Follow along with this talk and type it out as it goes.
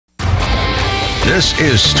This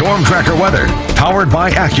is Storm Tracker weather, powered by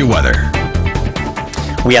AccuWeather.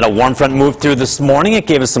 We had a warm front move through this morning. It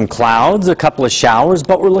gave us some clouds, a couple of showers,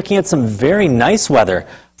 but we're looking at some very nice weather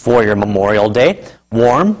for your Memorial Day.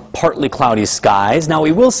 Warm, partly cloudy skies. Now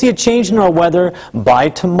we will see a change in our weather by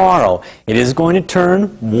tomorrow. It is going to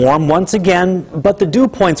turn warm once again, but the dew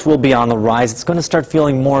points will be on the rise. It's going to start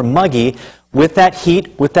feeling more muggy. With that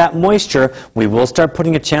heat, with that moisture, we will start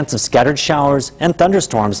putting a chance of scattered showers and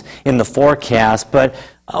thunderstorms in the forecast. But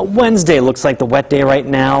Wednesday looks like the wet day right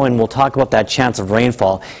now, and we'll talk about that chance of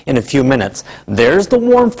rainfall in a few minutes. There's the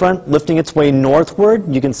warm front lifting its way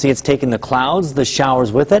northward. You can see it's taking the clouds, the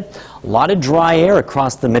showers with it. A lot of dry air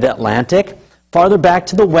across the mid-Atlantic. Farther back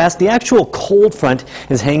to the west, the actual cold front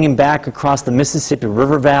is hanging back across the Mississippi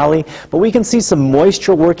River Valley, but we can see some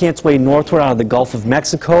moisture working its way northward out of the Gulf of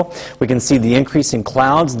Mexico. We can see the increasing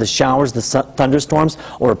clouds, the showers, the thunderstorms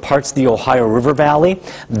over parts of the Ohio River Valley.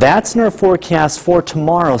 That's in our forecast for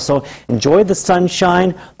tomorrow, so enjoy the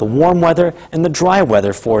sunshine, the warm weather, and the dry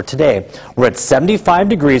weather for today. We're at 75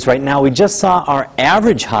 degrees right now. We just saw our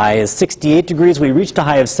average high is 68 degrees. We reached a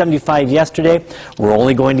high of 75 yesterday. We're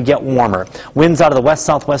only going to get warmer. Winds out of the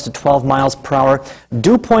west-southwest at 12 miles per hour.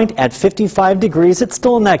 Dew point at 55 degrees. It's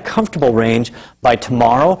still in that comfortable range. By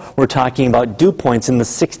tomorrow, we're talking about dew points in the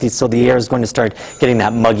 60s, so the air is going to start getting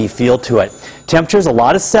that muggy feel to it. Temperatures, a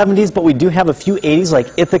lot of 70s, but we do have a few 80s, like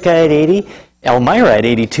Ithaca at 80. Elmira at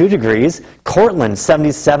 82 degrees, Cortland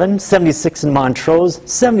 77, 76 in Montrose,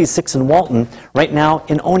 76 in Walton. Right now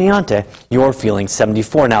in Oneonta, you're feeling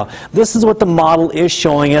 74. Now, this is what the model is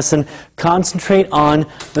showing us, and concentrate on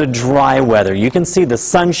the dry weather. You can see the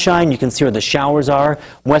sunshine, you can see where the showers are,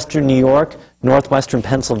 western New York, northwestern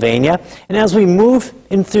Pennsylvania. And as we move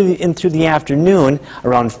in through the afternoon,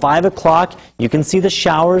 around 5 o'clock, you can see the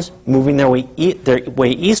showers moving their way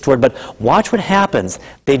eastward, but watch what happens.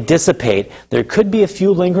 They dissipate. There could be a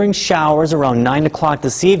few lingering showers around 9 o'clock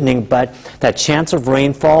this evening, but that chance of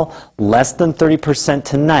rainfall, less than 30%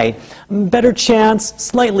 tonight. Better chance,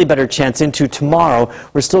 slightly better chance into tomorrow.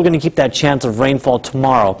 We're still going to keep that chance of rainfall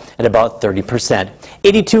tomorrow at about 30%.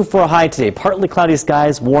 82 for a high today. Partly cloudy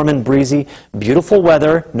skies, warm and breezy. Beautiful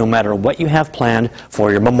weather, no matter what you have planned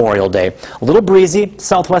for your Memorial Day. A little breezy,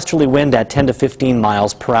 southwesterly wind at 10 to 15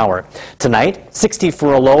 miles per hour. Tonight, 60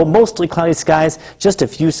 for a low, mostly cloudy skies, just a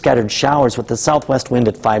few scattered showers with the southwest wind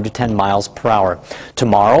at 5 to 10 miles per hour.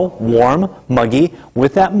 Tomorrow, warm, muggy,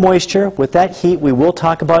 with that moisture, with that heat. We will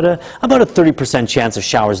talk about a 30% chance of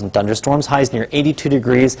showers and thunderstorms, highs near 82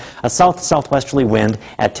 degrees, a southwesterly wind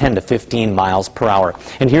at 10 to 15 miles per hour.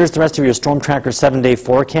 And here's the rest of your Storm Tracker 7-day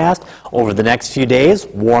forecast. Over the next few days,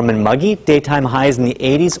 warm and muggy, daytime highs in the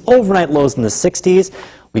 80s, overnight lows in the 60s.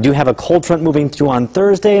 We do have a cold front moving through on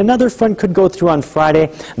Thursday. Another front could go through on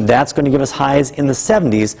Friday. That's going to give us highs in the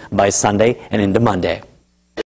 70s by Sunday and into Monday.